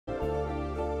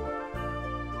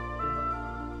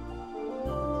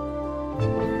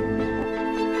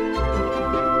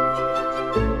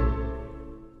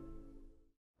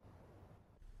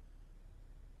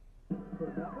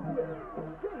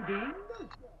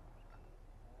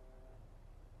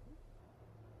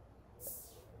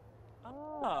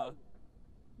Ah.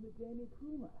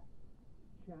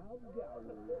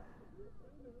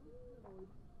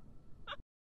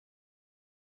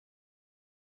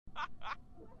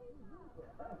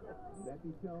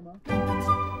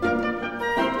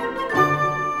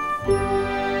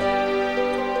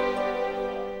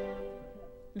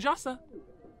 Jassa,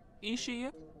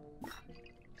 Ishia.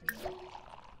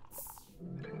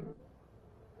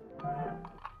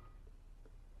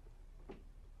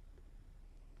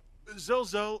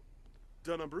 Zelzel,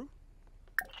 Dunabrew.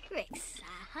 Rixa,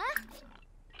 huh?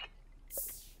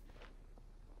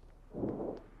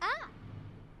 Ah.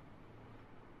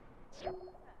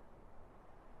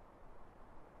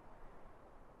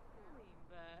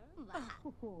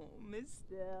 Oh, Miss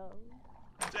Dell.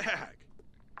 Dag.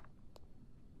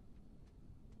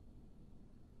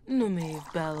 Nu mi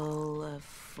bel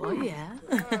foja.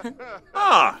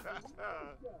 Ah!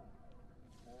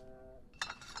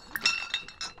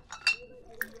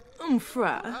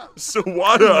 Fra.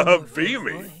 Sawada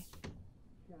Vimi.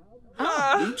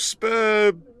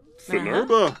 Spe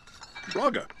Finerba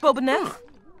Braga. Bobanef.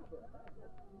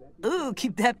 Ooh,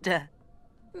 keep that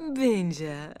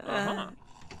Binja.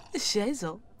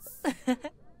 Shazel.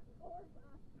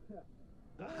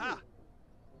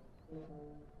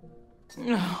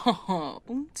 Oh,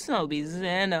 Toby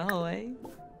Zana, hoy.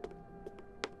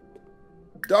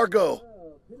 Dargo.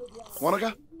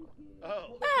 Wanaga?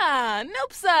 Ah,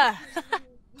 nope, sir.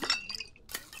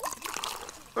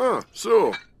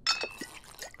 So.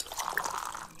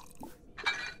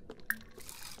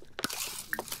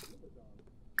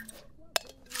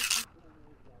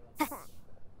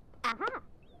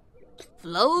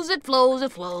 Flows it, flows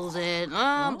it, flows it.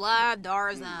 Blah,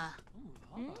 Darza.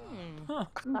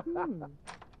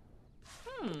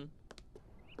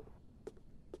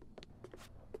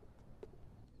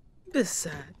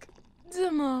 Besak.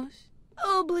 Demosh.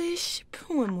 Oblish.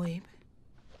 Puanweep.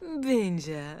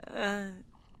 Binja.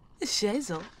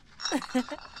 Shazel.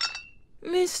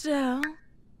 Mr.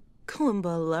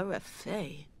 Kumba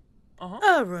Larafe.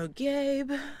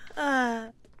 Gabe.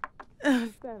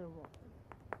 Federal.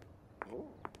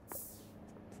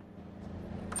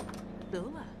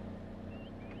 Dula.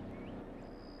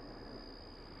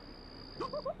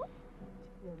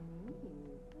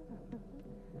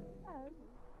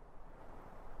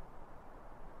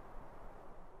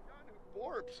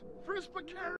 Forbes.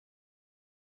 Frisbee.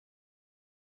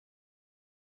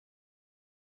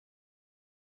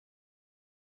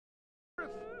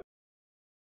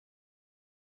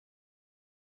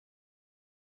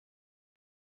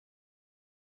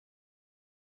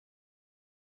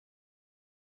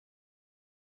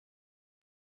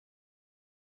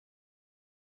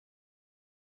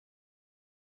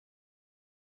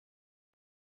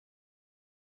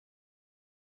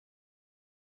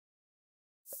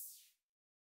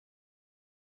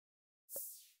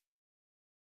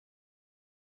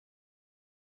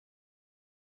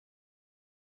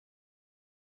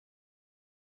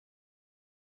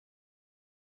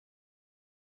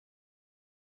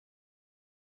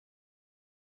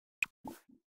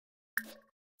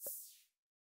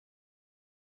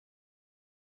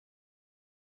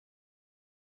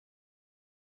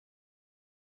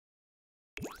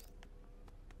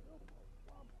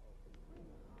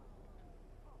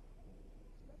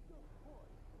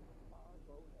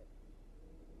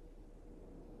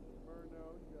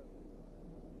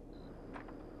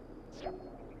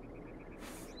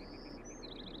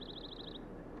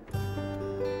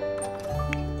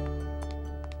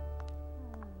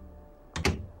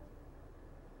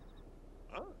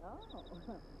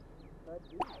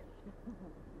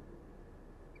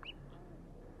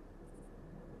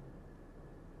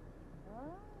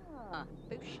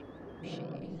 Booshy, booshy.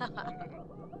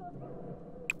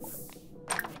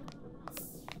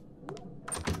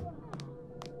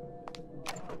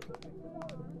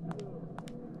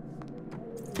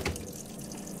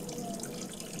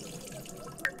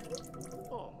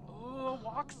 Oh,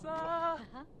 Waxa.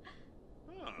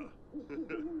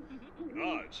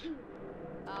 Gosh.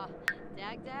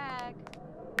 Dag, dag.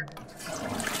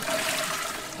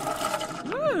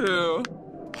 Ooh.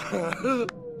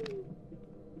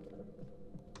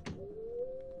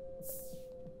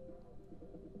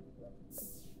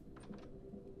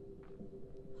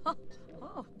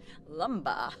 Oh,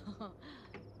 lumba.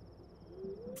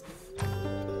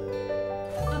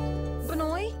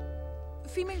 Benoy?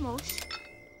 Female mosh?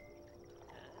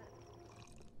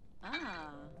 Ah.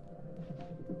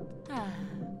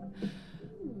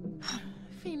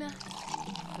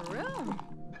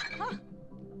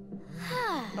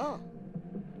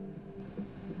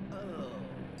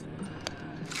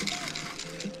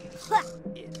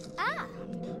 Ah.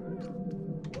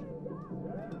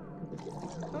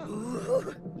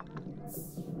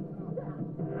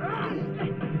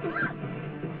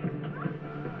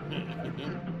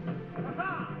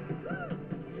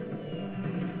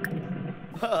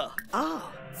 Oh.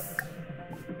 Oh.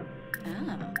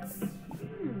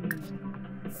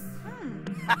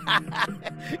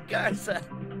 Garza.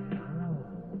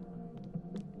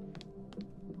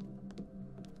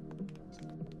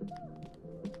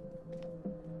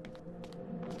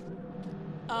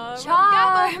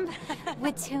 Charm.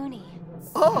 Watuni.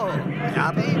 Oh,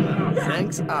 Gabi.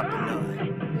 Thanks,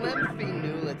 Apanoy. Lemfi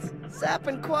Nulitz.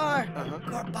 Sapanquar.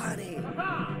 Corbani.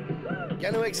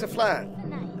 Ganuik Saflan.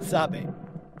 Sabe.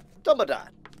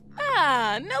 Tomadat.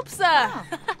 Ah, nope, sir.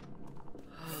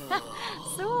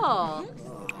 So.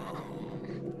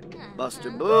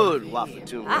 Buster Bood.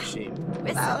 Wafatu Machine.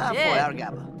 Whistle For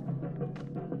Argaba.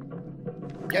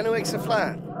 Ganuik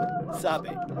Saflan.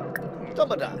 Sabe.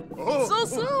 Tomadat.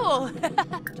 So.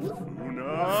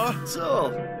 Una.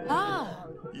 So. Ah.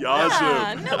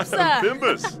 Yazim. nope, sir.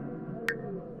 Bimbus.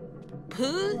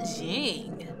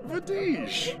 Pujing.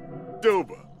 Vadish.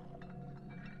 Doba.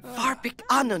 Farpik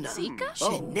Anana. Sika?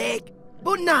 Shenek.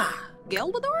 Buna.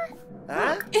 Gelbador?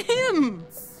 Huh? Him.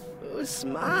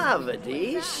 Usma,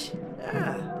 Vadish.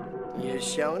 Ah. You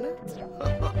showing it?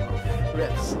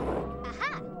 Rips.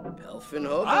 Aha. Belfin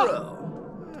Hobaro.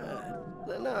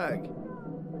 Lenarg.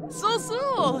 So.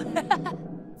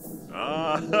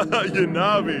 Ah,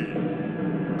 Yanabi.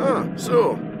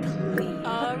 So.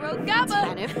 Rogaba.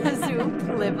 Zoom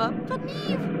Pliva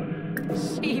Paniv.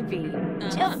 Shibi.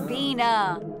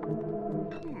 Javina.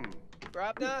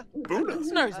 Grabna? Buna.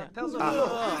 Snurza.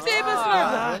 Ah. Seba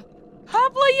Snurza.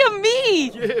 Hopla Yami.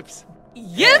 Yips.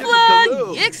 Yibla.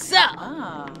 Kaloo. Yixa.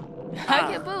 Ah.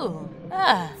 Hayaboo.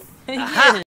 Ah.